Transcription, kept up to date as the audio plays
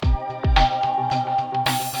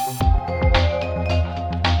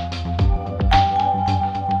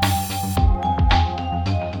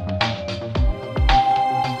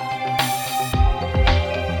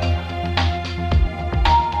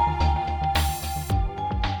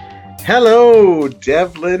Hello,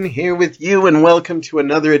 Devlin here with you, and welcome to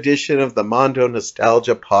another edition of the Mondo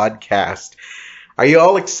Nostalgia Podcast. Are you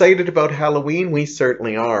all excited about Halloween? We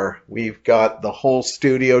certainly are. We've got the whole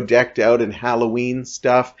studio decked out in Halloween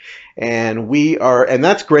stuff, and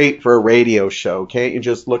that's great for a radio show. Can't you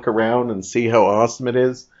just look around and see how awesome it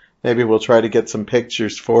is? Maybe we'll try to get some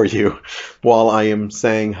pictures for you while I am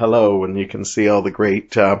saying hello, and you can see all the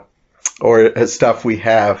great stuff we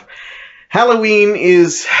have. Halloween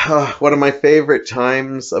is one of my favorite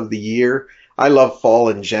times of the year. I love fall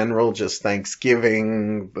in general, just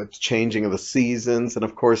Thanksgiving, the changing of the seasons, and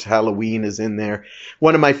of course Halloween is in there.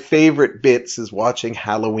 One of my favorite bits is watching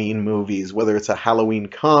Halloween movies, whether it's a Halloween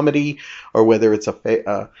comedy or whether it's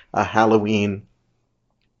a Halloween,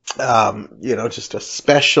 just a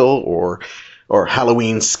special or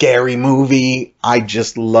Halloween scary movie. I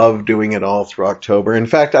just love doing it all through October. In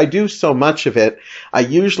fact, I do so much of it. I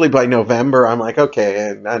usually by November, I'm like,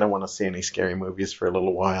 okay, I don't want to see any scary movies for a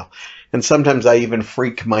little while. And sometimes I even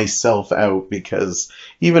freak myself out because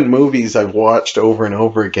even movies I've watched over and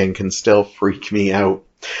over again can still freak me out.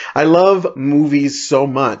 I love movies so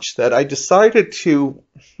much that I decided to,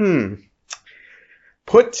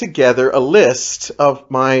 put together a list of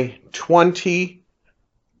my 20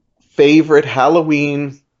 favorite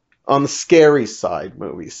Halloween on the scary side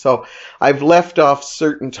movies. So I've left off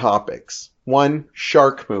certain topics. One,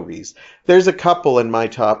 shark movies. There's a couple in my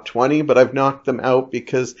top 20, but I've knocked them out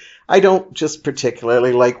because I don't just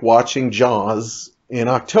particularly like watching Jaws in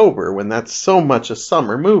October when that's so much a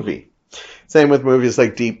summer movie. Same with movies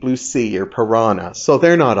like Deep Blue Sea or Piranha, so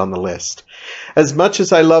they're not on the list. As much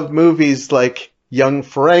as I love movies like Young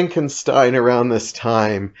Frankenstein around this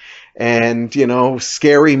time, and,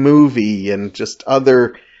 Scary Movie and just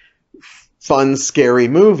other fun, scary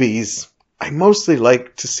movies, I mostly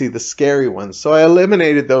like to see the scary ones. So I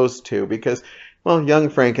eliminated those two because, Young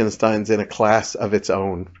Frankenstein's in a class of its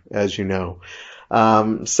own, as you know.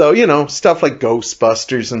 Stuff like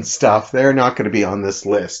Ghostbusters and stuff, they're not going to be on this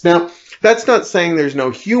list. Now, that's not saying there's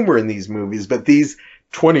no humor in these movies, but these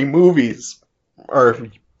 20 movies are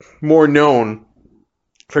more known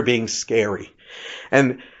for being scary.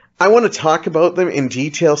 And I want to talk about them in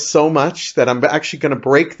detail so much that I'm actually going to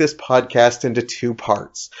break this podcast into two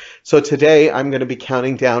parts. So today I'm going to be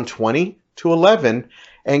counting down 20 to 11.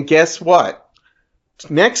 And guess what?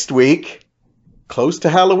 Next week, close to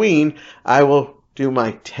Halloween, I will do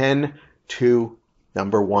my 10 to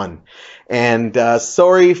number 1. And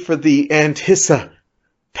sorry for the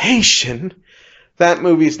anticipation. That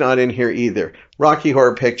movie's not in here either. Rocky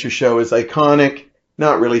Horror Picture Show is iconic.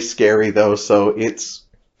 Not really scary though, so it's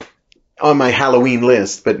on my Halloween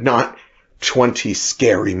list, but not 20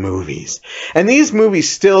 scary movies. And these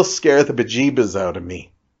movies still scare the bejeebas out of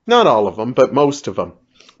me. Not all of them, but most of them.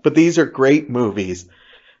 But these are great movies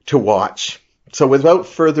to watch. So without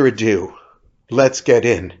further ado, let's get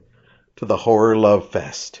in to the Horror Love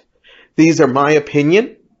Fest. These are my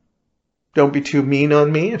opinion. Don't be too mean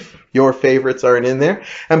on me if your favorites aren't in there.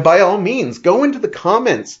 And by all means, go into the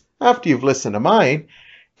comments after you've listened to mine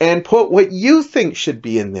and put what you think should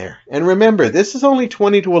be in there. And remember, this is only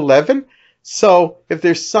 20 to 11, so if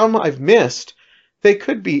there's some I've missed, they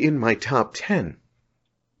could be in my top 10.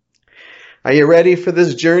 Are you ready for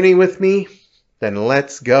this journey with me? Then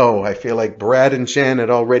let's go. I feel like Brad and Janet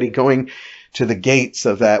already going to the gates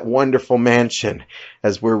of that wonderful mansion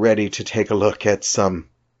as we're ready to take a look at some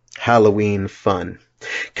Halloween fun.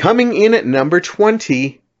 Coming in at number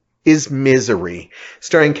 20 is Misery,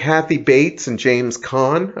 starring Kathy Bates and James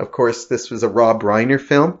Caan. Of course, this was a Rob Reiner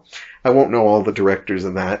film. I won't know all the directors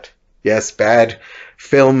in that. Yes, bad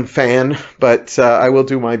film fan, but I will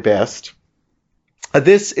do my best.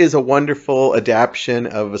 This is a wonderful adaptation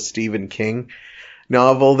of a Stephen King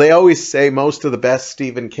novel. They always say most of the best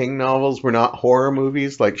Stephen King novels were not horror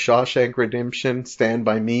movies, like Shawshank Redemption, Stand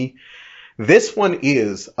By Me. This one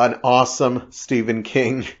is an awesome Stephen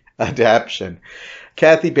King adaptation.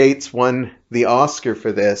 Kathy Bates won the Oscar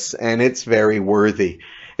for this, and it's very worthy.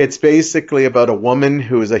 It's basically about a woman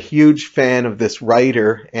who is a huge fan of this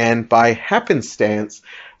writer, and by happenstance,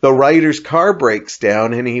 the writer's car breaks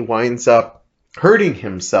down and he winds up hurting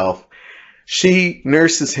himself. She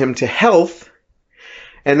nurses him to health,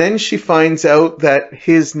 and then she finds out that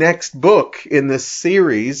his next book in this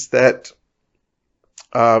series that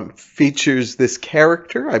features this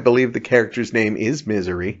character, I believe the character's name is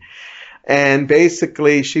Misery, and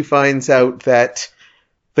basically she finds out that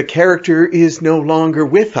the character is no longer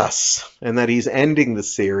with us and that he's ending the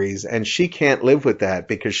series, and she can't live with that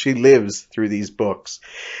because she lives through these books.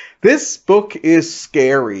 This book is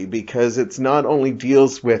scary because it's not only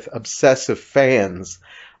deals with obsessive fans,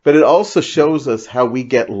 but it also shows us how we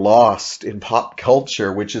get lost in pop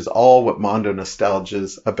culture, which is all what Mondo Nostalgia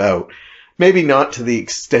is about. Maybe not to the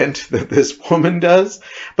extent that this woman does,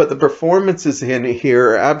 but the performances in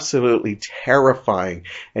here are absolutely terrifying,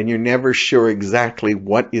 and you're never sure exactly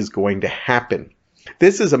what is going to happen.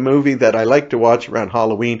 This is a movie that I like to watch around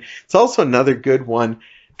Halloween. It's also another good one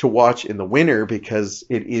to watch in the winter because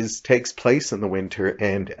takes place in the winter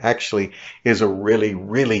and actually is a really,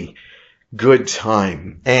 really good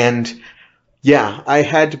time. And yeah, I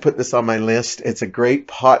had to put this on my list. It's a great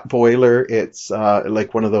pot boiler. It's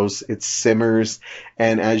like one of those, it simmers,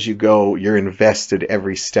 and as you go, you're invested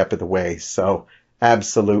every step of the way. So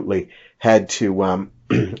absolutely had to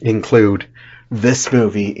include this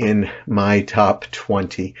movie in my top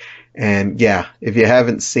 20. And yeah, if you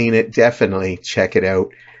haven't seen it, definitely check it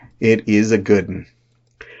out. It is a good one.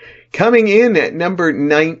 Coming in at number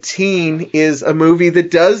 19 is a movie that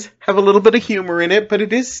does have a little bit of humor in it, but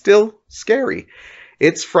it is still scary.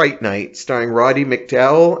 It's Fright Night, starring Roddy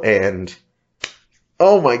McDowall and,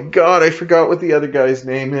 oh my god, I forgot what the other guy's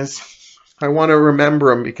name is. I want to remember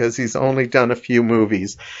him because he's only done a few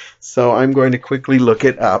movies. So I'm going to quickly look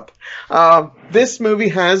it up. This movie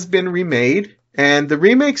has been remade, and the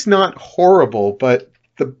remake's not horrible, but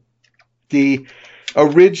the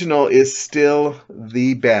original is still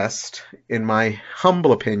the best, in my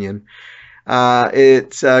humble opinion.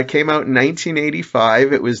 It came out in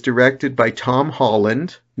 1985. It was directed by Tom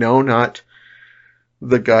Holland. No, not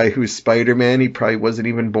the guy who's Spider-Man. He probably wasn't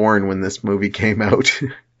even born when this movie came out.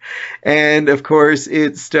 And, of course,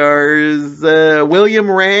 it stars William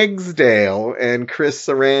Ragsdale and Chris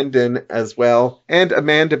Sarandon as well, and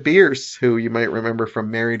Amanda Bierce, who you might remember from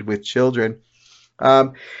Married with Children.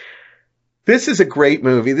 This is a great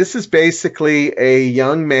movie. This is basically a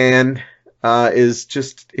young man is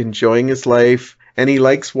just enjoying his life, and he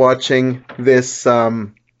likes watching this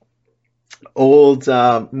old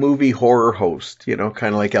movie horror host, kind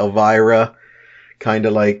of like Elvira, kind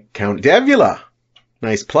of like Count Devula.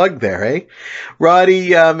 Nice plug there, eh? Roddy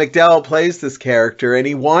McDowall plays this character, and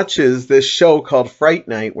he watches this show called Fright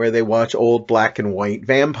Night, where they watch old black and white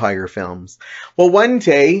vampire films. Well, one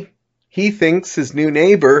day, he thinks his new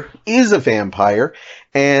neighbor is a vampire,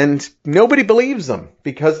 and nobody believes him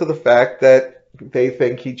because of the fact that they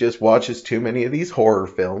think he just watches too many of these horror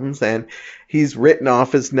films, and he's written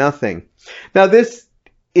off as nothing. Now, this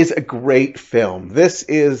is a great film.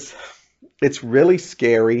 It's really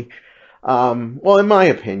scary. Well, in my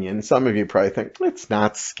opinion, some of you probably think it's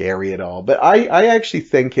not scary at all, but I actually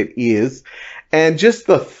think it is. And just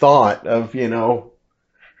the thought of, I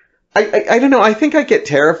don't know. I think I get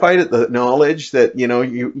terrified at the knowledge that,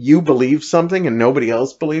 you believe something and nobody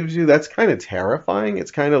else believes you. That's kind of terrifying.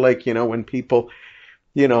 It's kind of like, when people,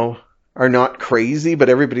 are not crazy, but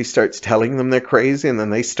everybody starts telling them they're crazy and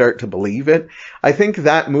then they start to believe it. I think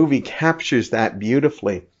that movie captures that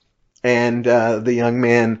beautifully. And the young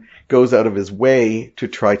man goes out of his way to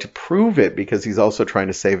try to prove it because he's also trying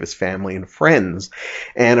to save his family and friends.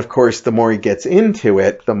 And of course, the more he gets into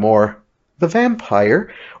it, the more the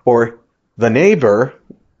vampire or the neighbor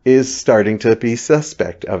is starting to be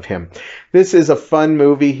suspect of him. This is a fun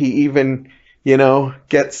movie. He even,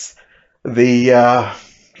 gets the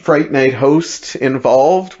Fright Night host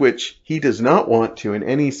involved, which he does not want to in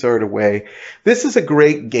any sort of way. This is a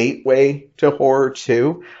great gateway to horror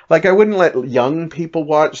too. Like, I wouldn't let young people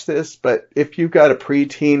watch this, but if you've got a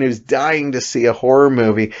preteen who's dying to see a horror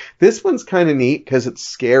movie, this one's kind of neat because it's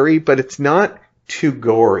scary, but it's not too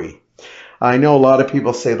gory. I know a lot of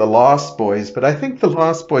people say The Lost Boys, but I think The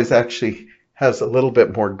Lost Boys actually has a little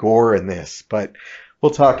bit more gore in this, but we'll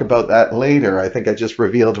talk about that later. I think I just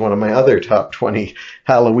revealed one of my other top 20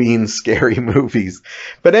 Halloween scary movies.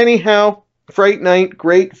 But anyhow, Fright Night,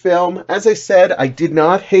 great film. As I said, I did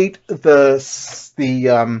not hate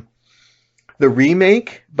the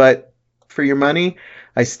remake, but for your money,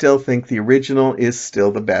 I still think the original is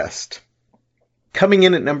still the best. Coming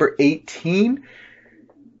in at number 18,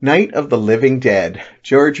 Night of the Living Dead,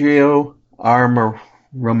 Giorgio R.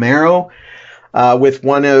 Romero. With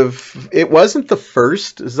it wasn't the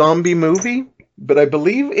first zombie movie, but I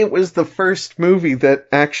believe it was the first movie that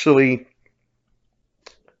actually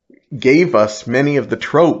gave us many of the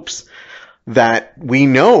tropes that we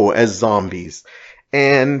know as zombies.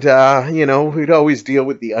 And, we'd always deal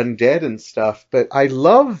with the undead and stuff, but I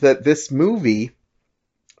love that this movie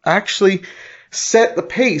actually set the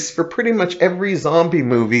pace for pretty much every zombie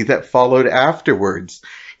movie that followed afterwards.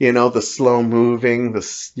 The slow moving,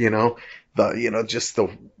 just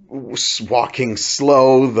the walking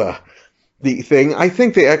slow, the thing. I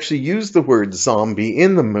think they actually use the word zombie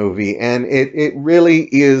in the movie, and it really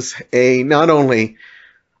is not only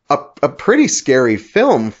a pretty scary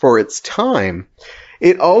film for its time.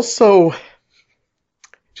 It also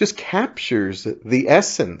just captures the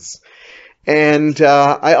essence. And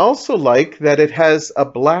I also like that it has a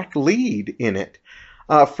black lead in it.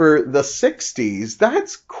 For the 60s,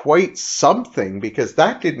 that's quite something because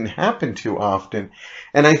that didn't happen too often.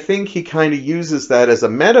 And I think he kind of uses that as a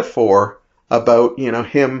metaphor about,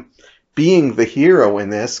 him being the hero in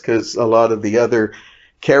this, because a lot of the other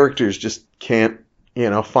characters just can't,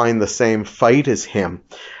 find the same fight as him.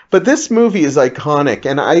 But this movie is iconic,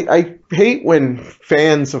 and I hate when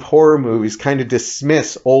fans of horror movies kind of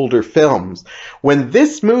dismiss older films. When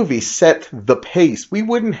this movie set the pace, we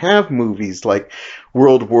wouldn't have movies like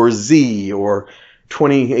World War Z or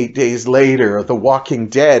 28 Days Later or The Walking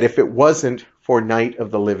Dead if it wasn't for Night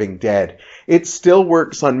of the Living Dead. It still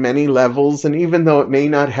works on many levels, and even though it may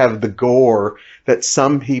not have the gore that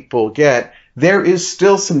some people get, there is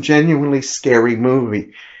still some genuinely scary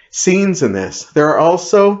movie scenes in this. There are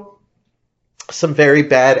also some very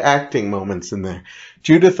bad acting moments in there.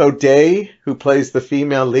 Judith O'Dea, who plays the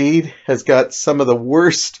female lead, has got some of the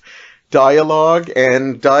worst dialogue,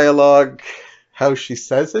 how she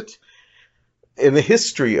says it, in the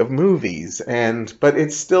history of movies. But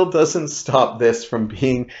it still doesn't stop this from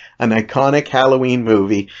being an iconic Halloween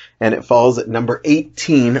movie, and it falls at number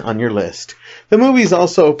 18 on your list. The movie's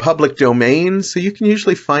also public domain, so you can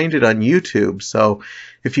usually find it on YouTube. So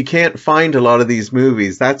if you can't find a lot of these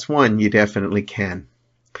movies, that's one you definitely can.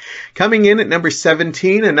 Coming in at number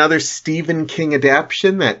 17, another Stephen King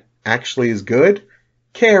adaptation that actually is good,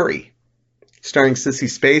 Carrie, starring Sissy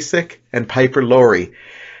Spacek and Piper Laurie,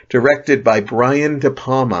 directed by Brian De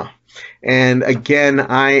Palma. And again,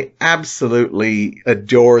 I absolutely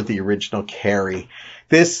adore the original Carrie.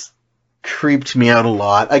 This creeped me out a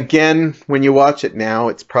lot. Again, when you watch it now,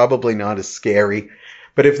 it's probably not as scary.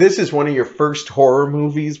 But if this is one of your first horror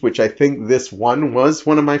movies, which I think this one was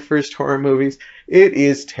one of my first horror movies, it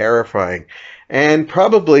is terrifying. And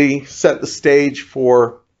probably set the stage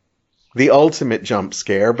for the ultimate jump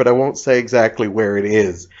scare, but I won't say exactly where it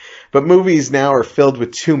is. But movies now are filled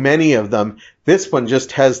with too many of them. This one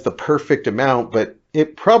just has the perfect amount, but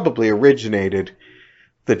it probably originated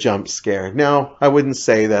the jump scare. Now, I wouldn't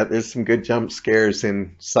say that. There's some good jump scares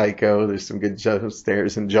in Psycho. There's some good jump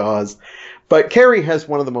scares in Jaws. But Carrie has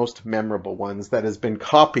one of the most memorable ones that has been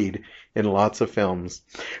copied in lots of films.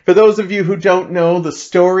 For those of you who don't know the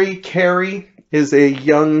story, Carrie is a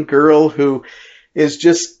young girl who is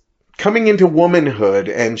just coming into womanhood,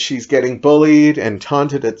 and she's getting bullied and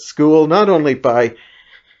taunted at school, not only by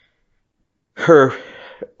her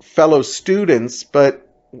fellow students, but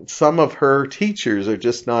some of her teachers are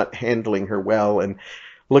just not handling her well and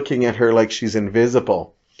looking at her like she's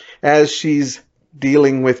invisible. As she's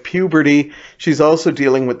dealing with puberty, she's also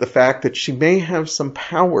dealing with the fact that she may have some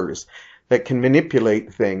powers that can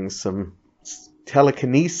manipulate things, some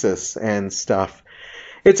telekinesis and stuff.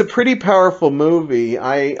 It's a pretty powerful movie.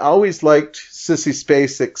 I always liked Sissy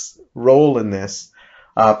Spacek's role in this,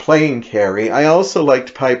 playing Carrie. I also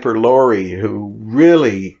liked Piper Laurie, who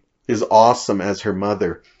really is awesome as her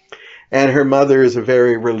mother. And her mother is a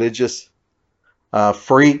very religious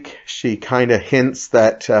freak. She kind of hints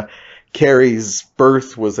that Carrie's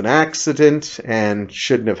birth was an accident and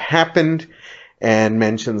shouldn't have happened, and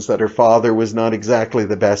mentions that her father was not exactly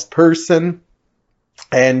the best person,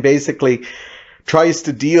 and basically tries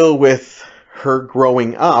to deal with her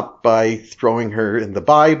growing up by throwing her in the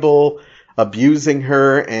Bible, abusing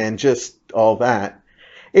her, and just all that.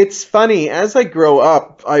 It's funny, as I grow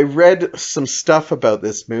up, I read some stuff about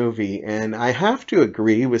this movie, and I have to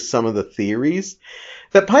agree with some of the theories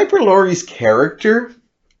that Piper Laurie's character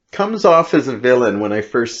comes off as a villain when I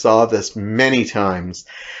first saw this many times.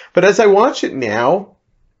 But as I watch it now,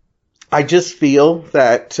 I just feel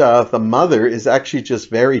that the mother is actually just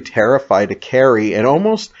very terrified of Carrie and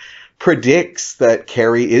almost predicts that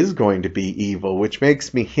Carrie is going to be evil, which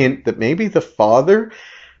makes me hint that maybe the father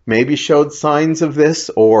maybe showed signs of this,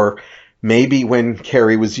 or maybe when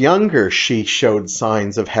Carrie was younger, she showed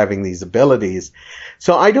signs of having these abilities.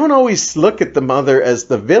 So I don't always look at the mother as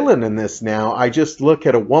the villain in this now. I just look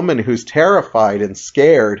at a woman who's terrified and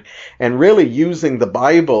scared and really using the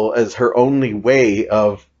Bible as her only way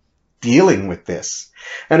of dealing with this.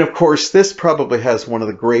 And of course, this probably has one of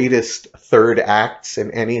the greatest third acts in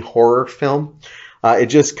any horror film. It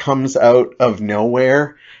just comes out of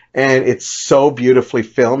nowhere, and it's so beautifully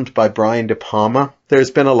filmed by Brian De Palma.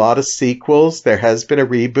 There's been a lot of sequels. There has been a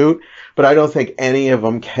reboot, but I don't think any of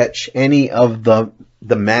them catch any of the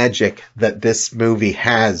magic that this movie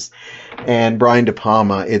has. And Brian De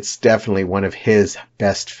Palma, it's definitely one of his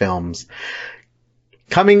best films.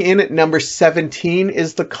 Coming in at number 17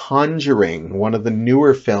 is The Conjuring, one of the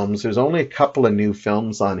newer films. There's only a couple of new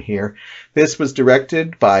films on here. This was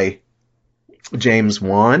directed by James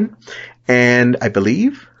Wan, and I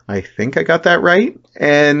think I got that right.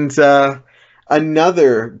 And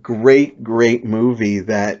another great movie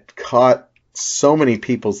that caught so many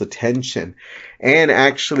people's attention and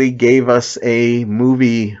actually gave us a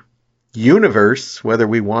movie universe, whether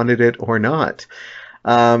we wanted it or not.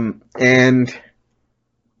 And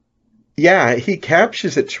yeah, he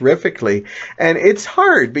captures it terrifically. And it's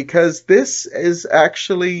hard because this is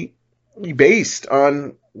actually based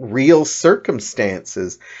on real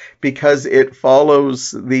circumstances, because it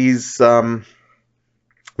follows these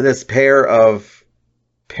this pair of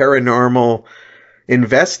paranormal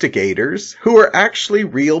investigators who are actually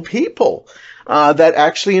real people that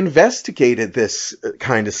actually investigated this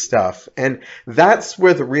kind of stuff. And that's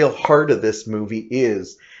where the real heart of this movie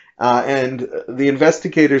is. And the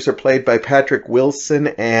investigators are played by Patrick Wilson,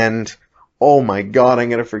 and oh my God, I'm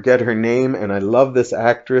going to forget her name, and I love this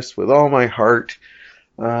actress with all my heart.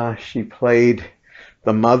 She played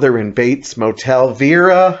the mother in Bates Motel,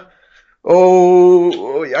 Vera.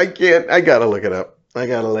 Oh, I gotta look it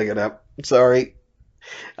up. Sorry.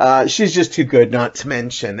 She's just too good not to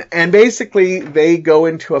mention. And basically, they go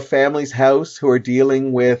into a family's house who are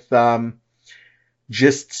dealing with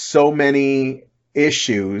just so many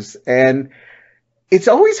issues. And it's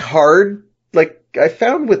always hard. Like, I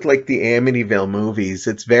found with like the Amityville movies,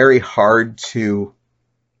 it's very hard to...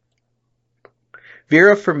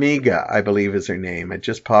 Vera Farmiga, I believe is her name. It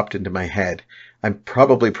just popped into my head. I'm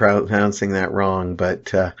probably pronouncing that wrong,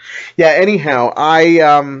 but yeah, anyhow,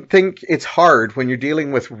 I think it's hard when you're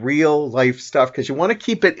dealing with real life stuff because you want to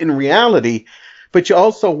keep it in reality, but you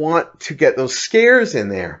also want to get those scares in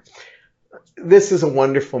there. This is a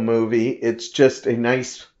wonderful movie. It's just a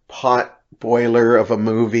nice pot boiler of a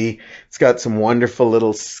movie. It's got some wonderful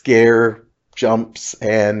little scare jumps,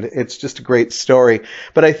 and it's just a great story.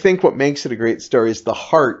 But I think what makes it a great story is the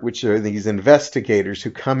heart, which are these investigators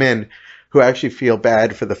who come in who actually feel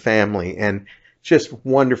bad for the family, and just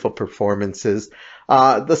wonderful performances.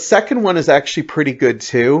 The second one is actually pretty good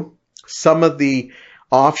too. Some of the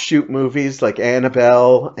offshoot movies like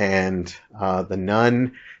Annabelle and The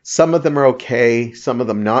Nun, some of them are okay, some of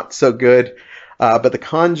them not so good. But The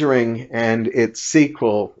Conjuring and its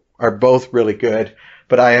sequel are both really good.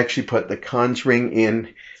 But I actually put The Conjuring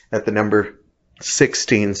in at the number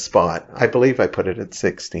 16 spot. I believe I put it at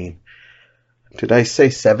 16. Did I say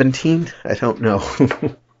 17? I don't know.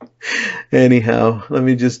 Anyhow, let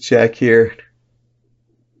me just check here.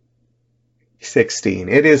 16.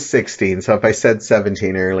 It is 16. So if I said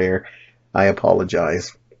 17 earlier, I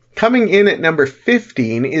apologize. Coming in at number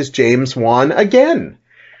 15 is James Wan again.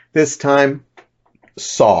 This time,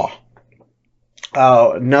 Saw.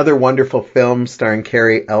 Another wonderful film starring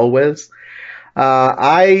Cary Elwes.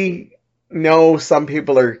 I know some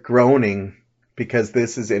people are groaning because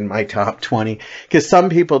this is in my top 20, because some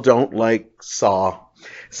people don't like Saw.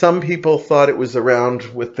 Some people thought it was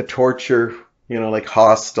around with the torture, like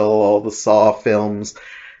Hostel, all the Saw films,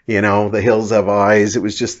 The Hills Have Eyes. It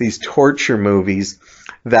was just these torture movies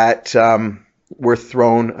that were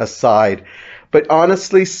thrown aside. But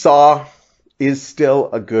honestly, Saw is still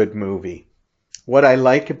a good movie. What I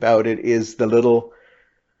like about it is the little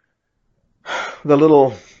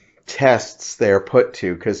tests they're put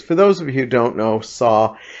to, because for those of you who don't know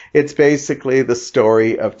Saw, it's basically the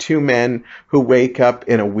story of two men who wake up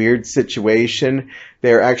in a weird situation.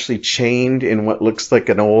 They're actually chained in what looks like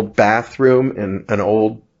an old bathroom in an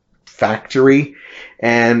old factory,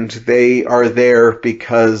 and they are there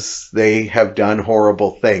because they have done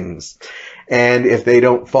horrible things. And if they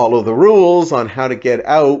don't follow the rules on how to get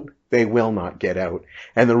out, they will not get out.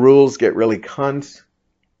 And the rules get really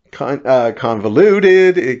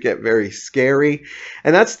convoluted. It get very scary.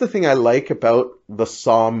 And that's the thing I like about the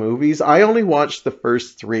Saw movies. I only watched the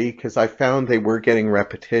first 3 because I found they were getting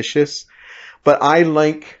repetitious. But I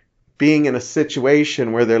like being in a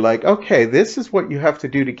situation where they're like, okay, this is what you have to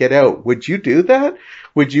do to get out. Would you do that?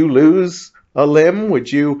 Would you lose a limb? Would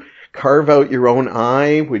you carve out your own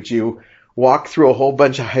eye? Would you walk through a whole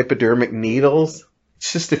bunch of hypodermic needles?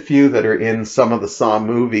 It's just a few that are in some of the Saw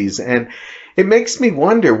movies. And it makes me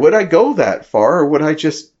wonder, would I go that far, or would I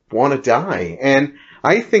just want to die? And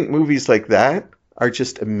I think movies like that are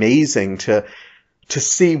just amazing to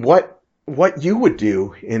see what you would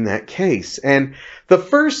do in that case. And the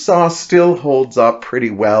first Saw still holds up pretty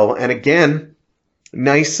well. And again,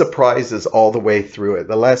 nice surprises all the way through it.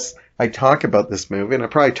 The less I talk about this movie, and I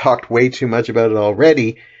probably talked way too much about it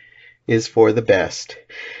already, is for the best.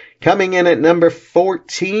 Coming in at number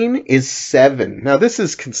 14 is Seven. Now, this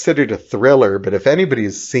is considered a thriller, but if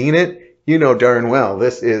anybody's seen it, you know darn well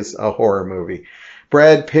this is a horror movie.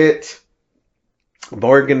 Brad Pitt,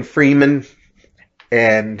 Morgan Freeman,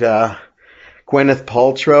 and Gwyneth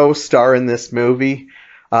Paltrow star in this movie.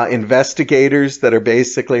 Investigators that are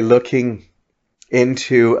basically looking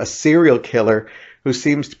into a serial killer who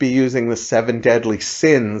seems to be using the 7 deadly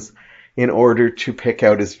sins in order to pick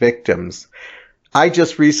out his victims. I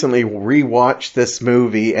just recently rewatched this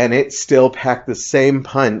movie, and it still packed the same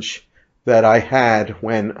punch that I had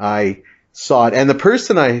when I saw it. And the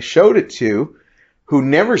person I showed it to, who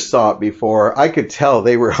never saw it before, I could tell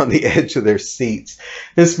they were on the edge of their seats.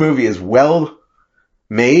 This movie is well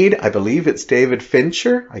made. I believe it's David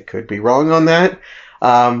Fincher. I could be wrong on that.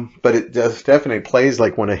 But it does definitely plays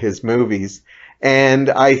like one of his movies. And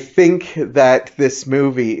I think that this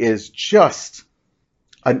movie is just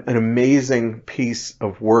an amazing piece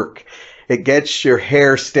of work. It gets your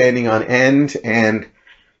hair standing on end, and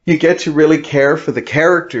you get to really care for the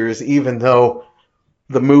characters, even though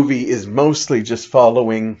the movie is mostly just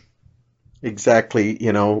following exactly,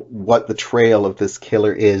 what the trail of this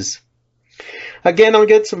killer is. Again, I'll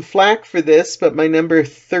get some flack for this, but my number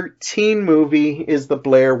 13 movie is The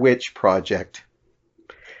Blair Witch Project.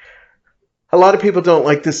 A lot of people don't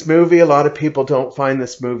like this movie. A lot of people don't find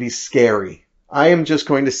this movie scary. I am just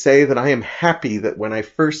going to say that I am happy that when I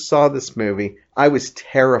first saw this movie, I was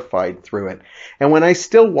terrified through it. And when I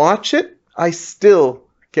still watch it, I still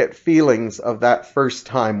get feelings of that first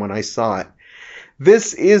time when I saw it.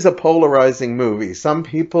 This is a polarizing movie. Some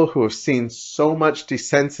people who have seen so much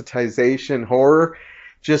desensitization horror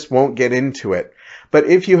just won't get into it. But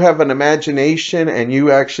if you have an imagination and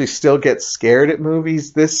you actually still get scared at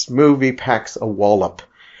movies, this movie packs a wallop.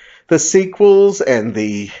 The sequels and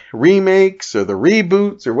the remakes or the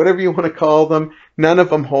reboots or whatever you want to call them, none of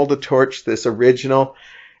them hold a torch to this original.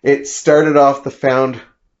 It started off the found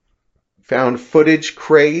footage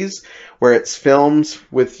craze, where it's filmed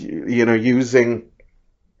with, using,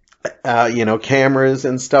 cameras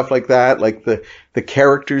and stuff like that. Like the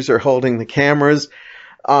characters are holding the cameras.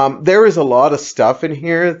 There is a lot of stuff in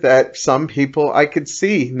here that some people I could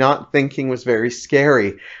see not thinking was very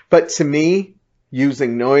scary. But to me,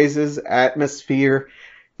 using noises, atmosphere,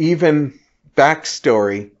 even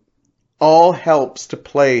backstory, all helps to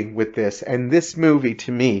play with this. And this movie,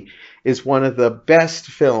 to me, is one of the best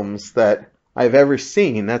films that I've ever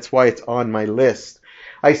seen. That's why it's on my list.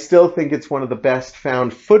 I still think it's one of the best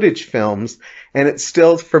found footage films, and it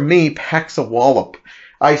still, for me, packs a wallop.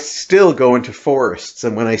 I still go into forests,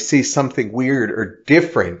 and when I see something weird or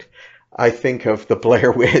different, I think of The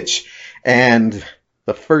Blair Witch. And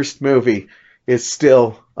the first movie is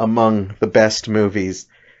still among the best movies,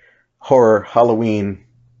 horror Halloween,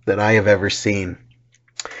 that I have ever seen.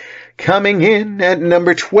 Coming in at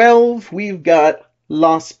number 12, we've got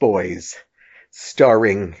Lost Boys,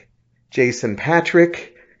 starring Jason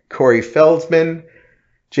Patric, Corey Feldman,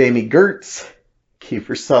 Jamie Gertz,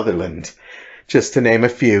 Kiefer Sutherland, just to name a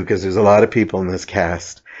few, because there's a lot of people in this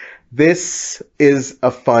cast. This is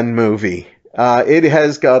a fun movie. It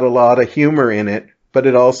has got a lot of humor in it, but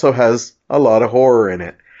it also has a lot of horror in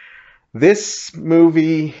it. This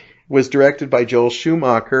movie was directed by Joel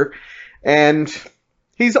Schumacher, and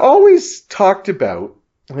he's always talked about,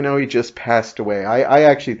 I know he just passed away. I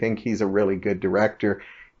actually think he's a really good director.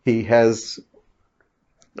 He has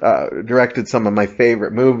directed some of my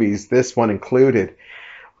favorite movies, this one included.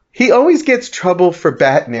 He always gets trouble for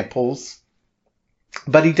bat nipples,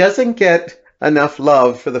 but he doesn't get enough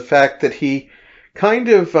love for the fact that he kind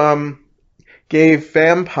of gave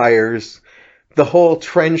vampires the whole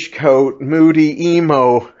trench coat, moody,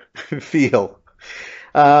 emo feel.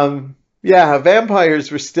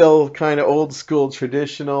 Vampires were still kind of old school,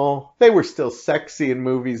 traditional. They were still sexy in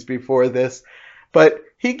movies before this, but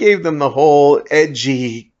he gave them the whole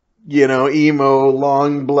edgy, emo,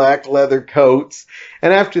 long black leather coats.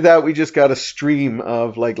 And after that, we just got a stream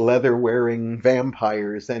of like leather wearing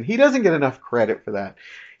vampires, and he doesn't get enough credit for that.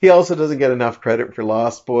 He also doesn't get enough credit for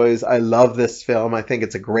Lost Boys. I love this film. I think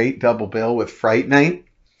it's a great double bill with Fright Night.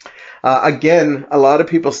 Again, a lot of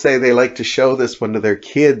people say they like to show this one to their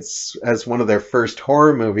kids as one of their first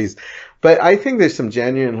horror movies, but I think there's some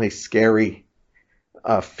genuinely scary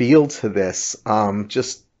feel to this.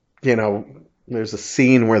 There's a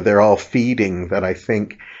scene where they're all feeding that I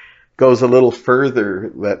think goes a little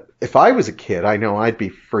further, that if I was a kid, I know I'd be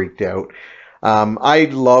freaked out. I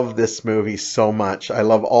love this movie so much. I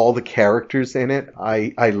love all the characters in it.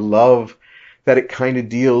 I love that it kind of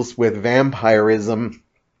deals with vampirism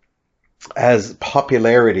as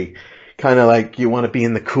popularity. Kind of like you want to be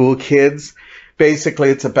in the cool kids. basically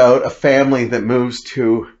it's about a family that moves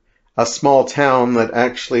to a small town that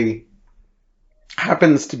actually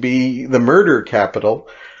happens to be the murder capital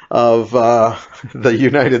of the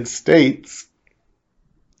United States.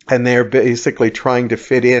 And they're basically trying to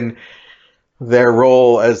fit in their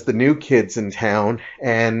role as the new kids in town.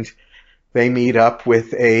 And they meet up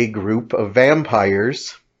with a group of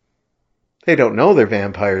vampires. They don't know they're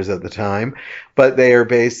vampires at the time, but they are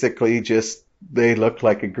basically just, they look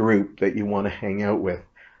like a group that you want to hang out with,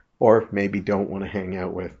 or maybe don't want to hang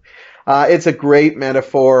out with. It's a great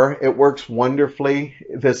metaphor. It works wonderfully.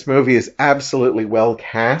 This movie is absolutely well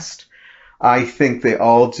cast. I think they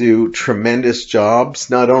all do tremendous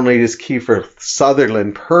jobs. Not only is Kiefer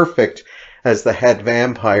Sutherland perfect as the head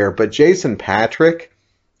vampire, but Jason Patric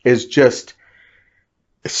is just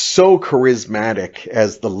so charismatic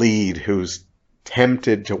as the lead, who's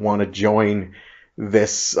tempted to want to join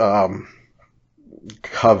this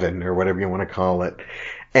coven, or whatever you want to call it.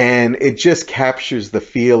 And it just captures the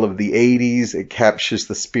feel of the 80s. It captures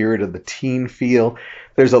the spirit of the teen feel.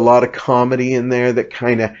 There's a lot of comedy in there that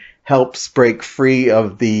kind of helps break free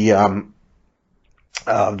of the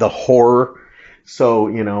horror. So,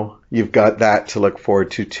 you know, you've got that to look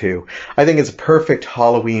forward to too. I think it's a perfect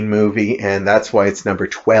Halloween movie, and that's why it's number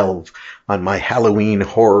 12 on my Halloween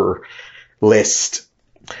horror list.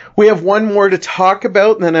 We have one more to talk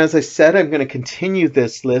about, and then, as I said, I'm going to continue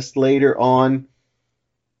this list later on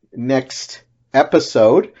next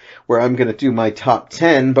episode, where I'm going to do my top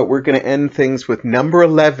 10, but we're going to end things with number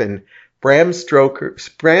 11, Bram Stoker's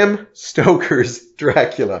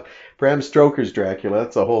Dracula. Bram Stoker's Dracula,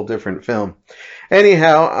 that's a whole different film.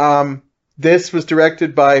 Anyhow, this was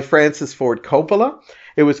directed by Francis Ford Coppola.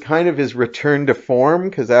 It was kind of his return to form,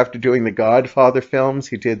 because after doing the Godfather films,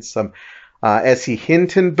 he did some S.E.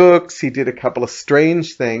 Hinton books, he did a couple of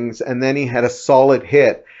Strange Things, and then he had a solid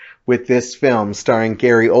hit with this film, starring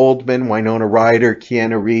Gary Oldman, Winona Ryder,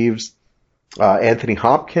 Keanu Reeves, Anthony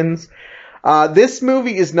Hopkins. This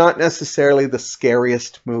movie is not necessarily the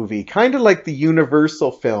scariest movie, kind of like the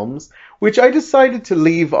Universal films, which I decided to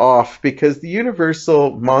leave off because the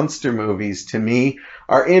Universal monster movies, to me,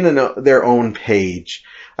 are in their own page.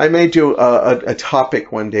 I may do a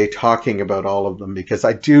topic one day talking about all of them because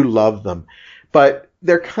I do love them, but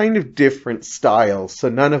they're kind of different styles, so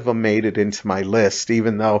none of them made it into my list,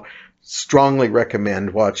 even though strongly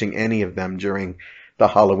recommend watching any of them during the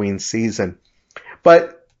Halloween season.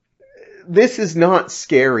 But this is not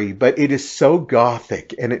scary, but it is so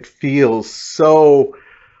gothic and it feels so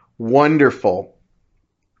wonderful.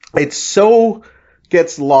 It so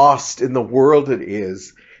gets lost in the world it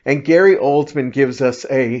is. And Gary Oldman gives us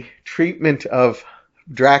a treatment of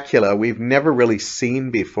Dracula we've never really seen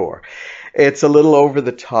before. It's a little over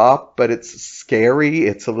the top, but it's scary.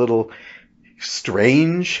 It's a little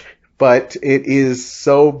strange, but it is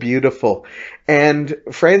so beautiful. And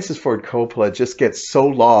Francis Ford Coppola just gets so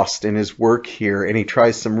lost in his work here, and he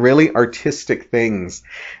tries some really artistic things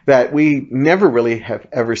that we never really have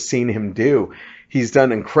ever seen him do. He's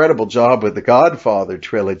done an incredible job with the Godfather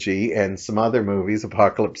trilogy and some other movies,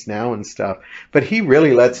 Apocalypse Now and stuff, but he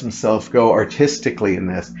really lets himself go artistically in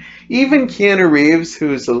this. Even Keanu Reeves,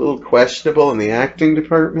 who's a little questionable in the acting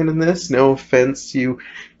department in this, no offense, you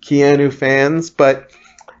Keanu fans, but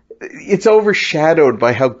it's overshadowed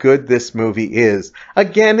by how good this movie is.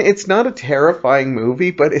 Again, it's not a terrifying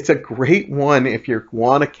movie, but it's a great one if you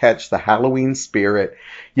want to catch the Halloween spirit,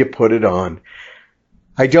 you put it on.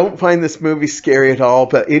 I don't find this movie scary at all,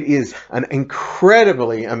 but it is an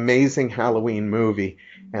incredibly amazing Halloween movie,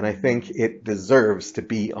 and I think it deserves to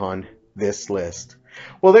be on this list.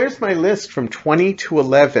 Well, there's my list from 20 to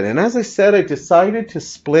 11, and as I said, I decided to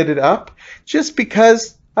split it up just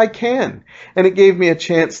because I can, and it gave me a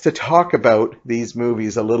chance to talk about these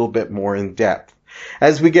movies a little bit more in depth.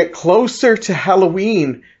 As we get closer to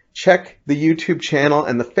Halloween, check the YouTube channel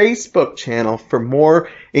and the Facebook channel for more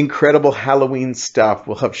incredible Halloween stuff.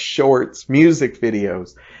 We'll have shorts, music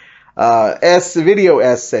videos, video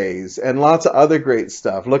essays, and lots of other great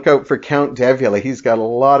stuff. Look out for Count Devula. He's got a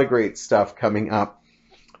lot of great stuff coming up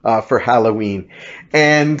for Halloween.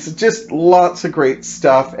 And just lots of great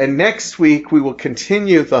stuff. And next week, we will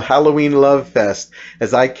continue the Halloween Love Fest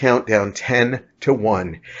as I count down 10 to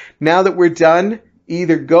 1. Now that we're done,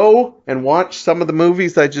 either go and watch some of the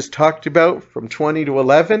movies I just talked about from 20 to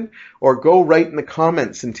 11, or go write in the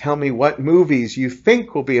comments and tell me what movies you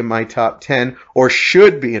think will be in my top 10 or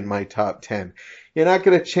should be in my top 10. You're not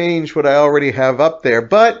going to change what I already have up there,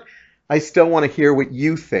 but I still want to hear what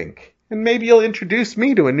you think. And maybe you'll introduce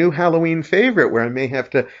me to a new Halloween favorite where I may have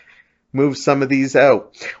to move some of these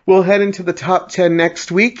out. We'll head into the top 10 next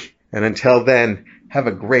week, and until then, Have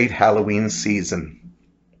a great Halloween season.